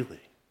freely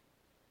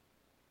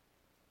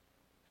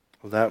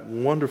of that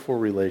wonderful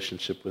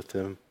relationship with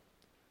him,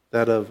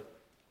 that of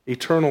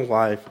eternal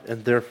life,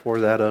 and therefore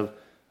that of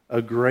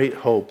a great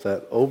hope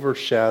that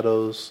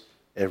overshadows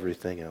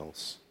everything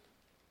else.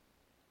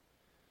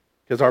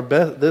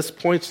 Because this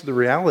points to the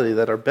reality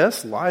that our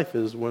best life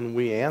is when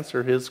we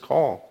answer his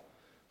call.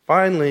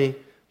 Finally,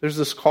 there's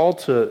this call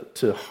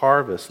to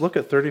harvest. Look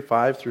at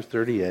 35 through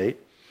 38.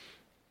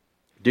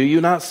 Do you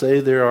not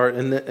say there are...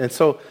 And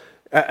so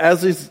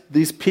as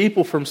these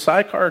people from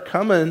Sychar are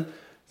coming,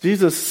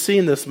 Jesus is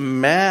seeing this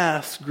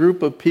mass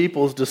group of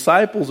people. His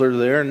disciples are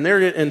there, and they're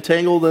getting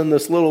entangled in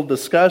this little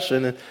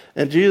discussion.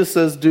 And Jesus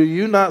says, do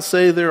you not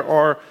say there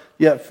are...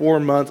 yet 4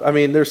 months. I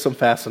mean, there's some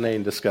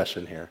fascinating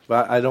discussion here,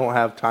 but I don't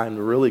have time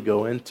to really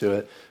go into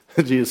it.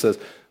 Jesus says,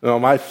 no,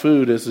 my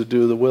food is to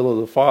do the will of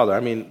the Father. I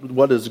mean,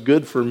 what is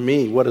good for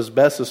me, what is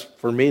best is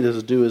for me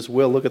to do his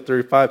will. Look at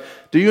 35.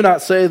 Do you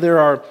not say there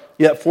are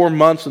yet 4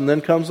 months and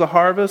then comes the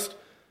harvest?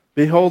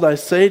 Behold, I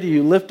say to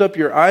you, lift up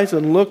your eyes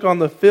and look on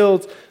the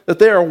fields, that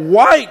they are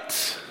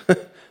white.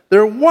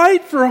 They're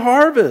white for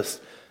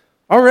harvest.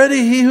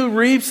 Already he who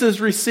reaps is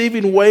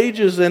receiving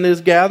wages and is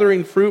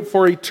gathering fruit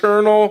for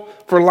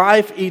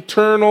life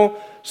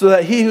eternal, so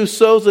that he who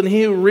sows and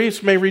he who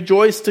reaps may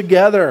rejoice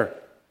together.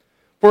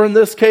 For in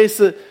this case,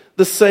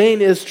 the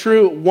saying is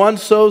true, one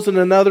sows and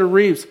another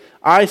reaps.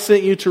 I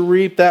sent you to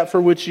reap that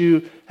for which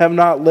you have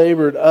not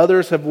labored.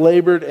 Others have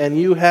labored, and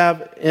you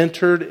have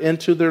entered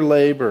into their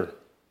labor.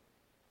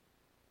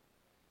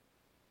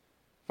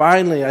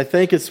 Finally, I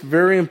think it's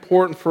very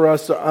important for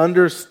us to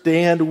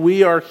understand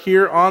we are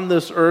here on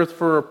this earth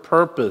for a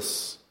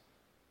purpose.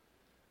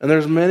 And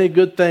there's many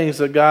good things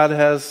that God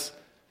has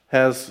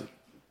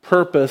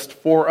purposed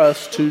for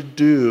us to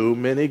do,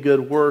 many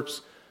good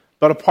works.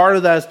 But a part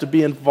of that is to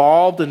be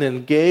involved and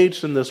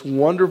engaged in this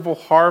wonderful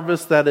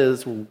harvest that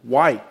is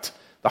white.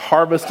 The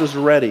harvest is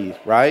ready,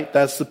 right?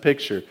 That's the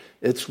picture.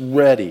 It's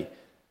ready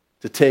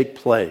to take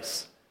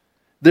place.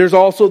 There's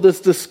also this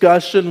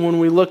discussion when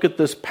we look at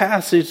this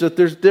passage that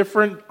there's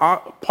different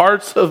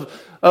parts of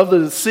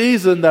the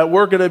season that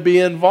we're going to be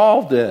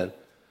involved in.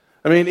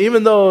 I mean,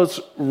 even though it's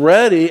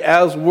ready,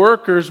 as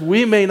workers,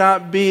 we may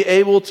not be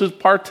able to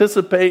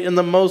participate in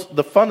the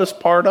funnest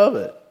part of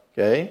it,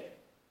 okay?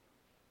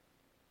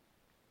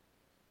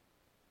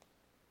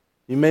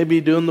 You may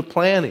be doing the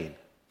planting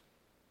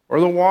or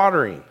the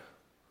watering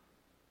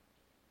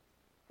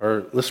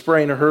or the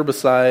spraying a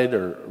herbicide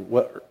or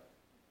what.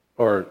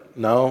 Or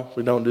no,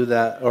 we don't do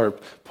that. Or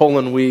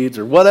pulling weeds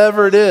or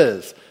whatever it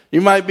is. You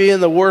might be doing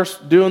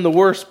the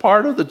worst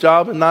part of the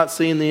job and not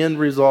seeing the end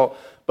result.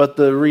 But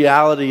the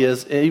reality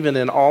is, even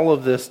in all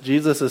of this,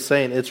 Jesus is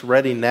saying it's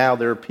ready now.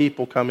 There are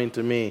people coming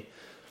to me.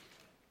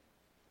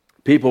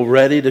 People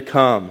ready to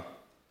come.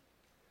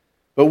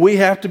 But we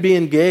have to be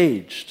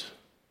engaged.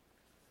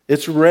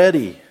 It's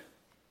ready.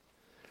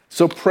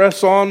 So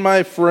press on,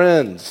 my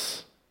friends.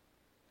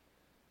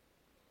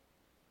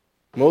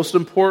 Most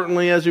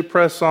importantly, as you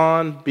press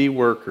on, be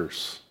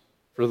workers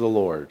for the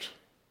Lord.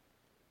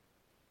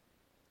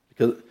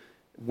 Because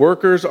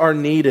workers are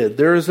needed.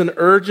 There is an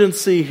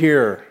urgency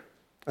here,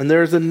 and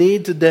there is a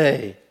need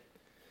today.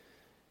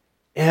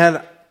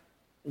 And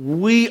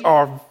we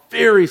are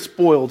very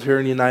spoiled here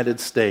in the United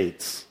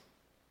States.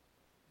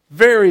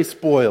 Very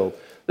spoiled.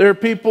 There are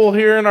people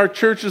here in our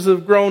churches that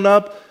have grown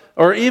up,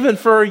 or even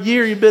for a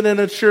year you've been in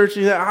a church,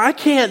 and you say, I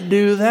can't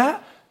do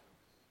that.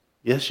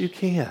 Yes, you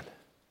can.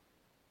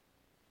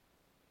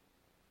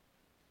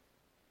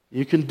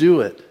 You can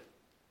do it.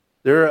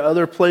 There are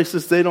other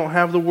places they don't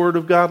have the Word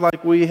of God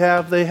like we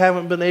have. They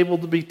haven't been able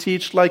to be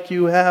taught like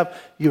you have.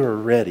 You are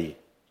ready.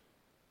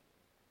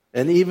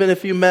 And even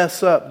if you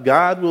mess up,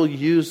 God will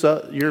use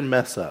your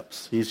mess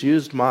ups. He's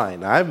used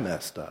mine. I've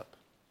messed up.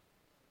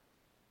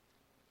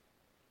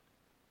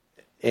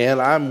 And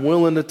I'm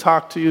willing to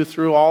talk to you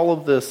through all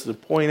of this to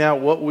point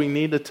out what we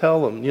need to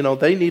tell them. You know,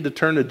 they need to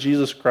turn to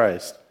Jesus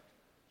Christ,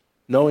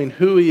 knowing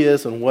who He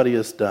is and what He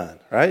has done,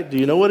 right? Do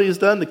you know what He's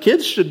done? The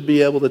kids should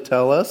be able to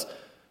tell us.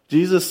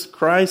 Jesus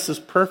Christ is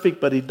perfect,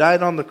 but He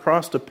died on the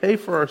cross to pay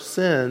for our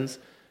sins.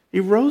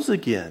 He rose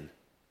again.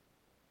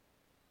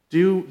 Do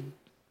you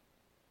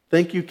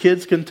think you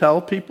kids can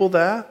tell people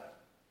that?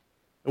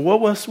 And what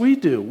must we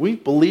do? We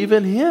believe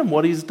in Him,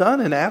 what He's done,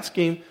 and ask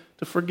Him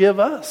to forgive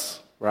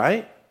us,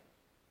 right?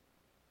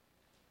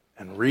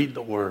 And read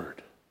the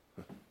Word.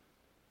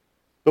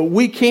 But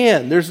we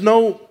can.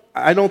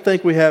 I don't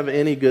think we have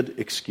any good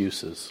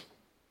excuses.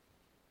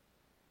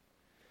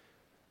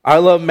 I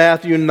love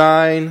Matthew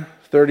 9,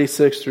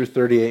 36 through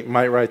 38. You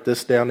might write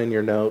this down in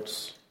your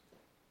notes.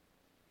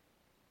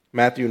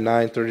 Matthew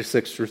 9,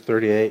 36 through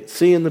 38.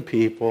 Seeing the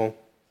people,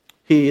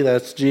 He,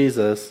 that's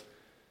Jesus,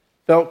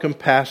 felt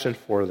compassion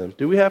for them.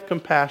 Do we have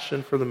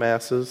compassion for the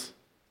masses?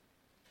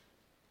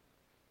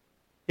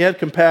 He had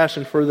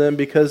compassion for them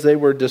because they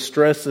were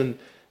distressed and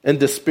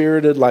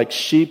dispirited like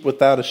sheep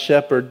without a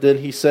shepherd. Then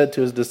He said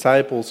to His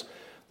disciples,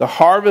 the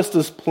harvest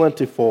is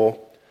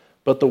plentiful,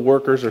 but the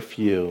workers are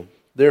few.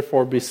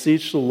 Therefore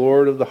beseech the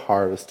Lord of the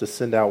harvest to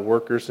send out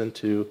workers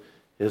into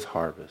His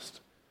harvest.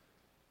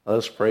 Let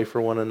us pray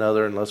for one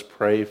another, and let's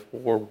pray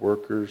for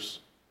workers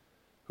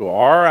who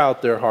are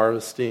out there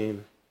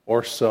harvesting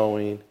or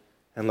sowing,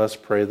 and let's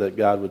pray that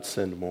God would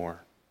send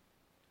more.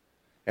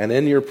 And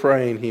in your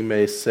praying, He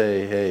may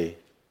say, hey,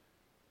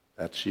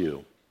 that's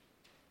you.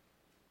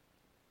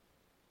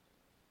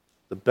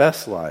 The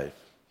best life,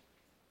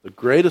 the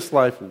greatest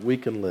life we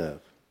can live,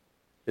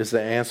 is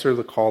to answer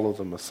the call of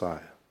the Messiah.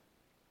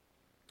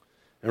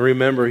 And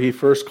remember, He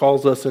first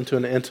calls us into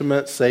an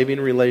intimate, saving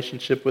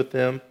relationship with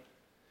Him.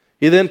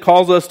 He then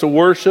calls us to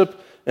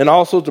worship and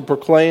also to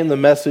proclaim the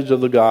message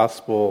of the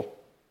gospel.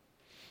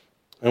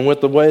 And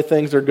with the way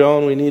things are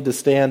going, we need to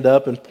stand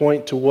up and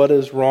point to what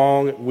is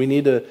wrong. We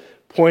need to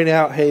point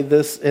out, hey,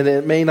 this, and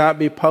it may not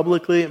be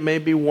publicly, it may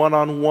be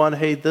one-on-one,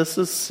 hey, this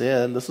is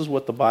sin. This is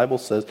what the Bible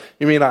says.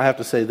 You may not have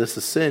to say this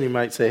is sin. You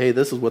might say, hey,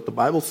 this is what the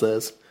Bible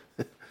says.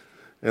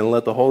 And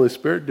let the Holy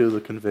Spirit do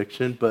the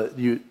conviction. But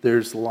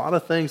there's a lot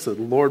of things that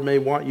the Lord may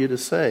want you to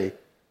say.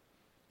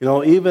 You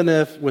know, even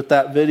if with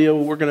that video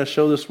we're going to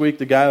show this week,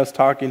 the guy I was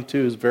talking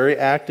to is very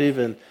active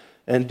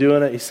and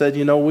doing it. He said,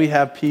 you know, we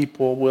have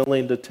people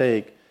willing to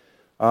take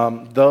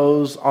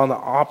those on the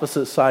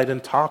opposite side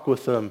and talk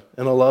with them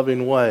in a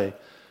loving way.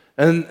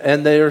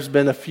 And there's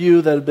been a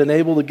few that have been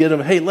able to get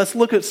them, hey, let's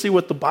look at see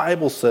what the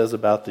Bible says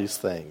about these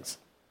things.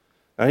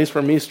 Now, he's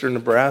from eastern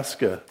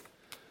Nebraska.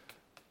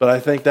 But I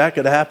think that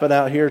could happen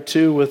out here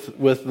too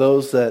with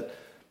those that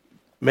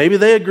maybe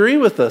they agree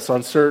with us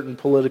on certain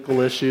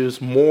political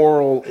issues,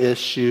 moral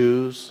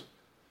issues.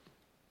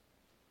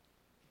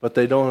 but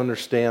they don't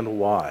understand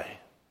why.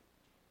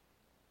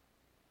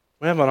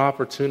 We have an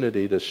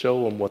opportunity to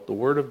show them what the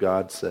Word of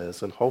God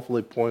says and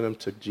hopefully point them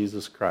to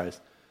Jesus Christ.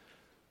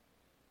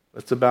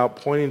 It's about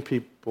pointing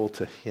people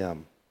to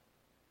Him,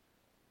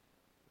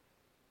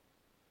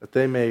 that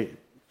they may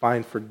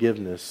find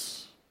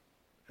forgiveness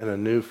and a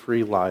new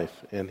free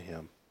life in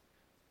Him.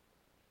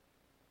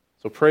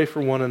 So pray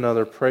for one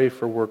another, pray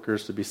for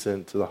workers to be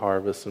sent to the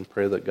harvest, and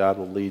pray that God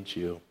will lead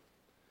you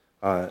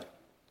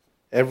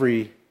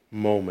every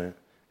moment,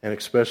 and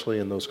especially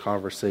in those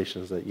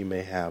conversations that you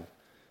may have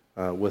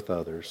with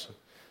others.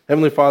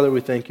 Heavenly Father,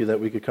 we thank you that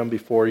we could come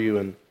before you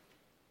and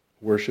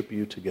worship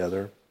you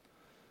together.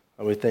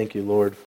 We thank you, Lord,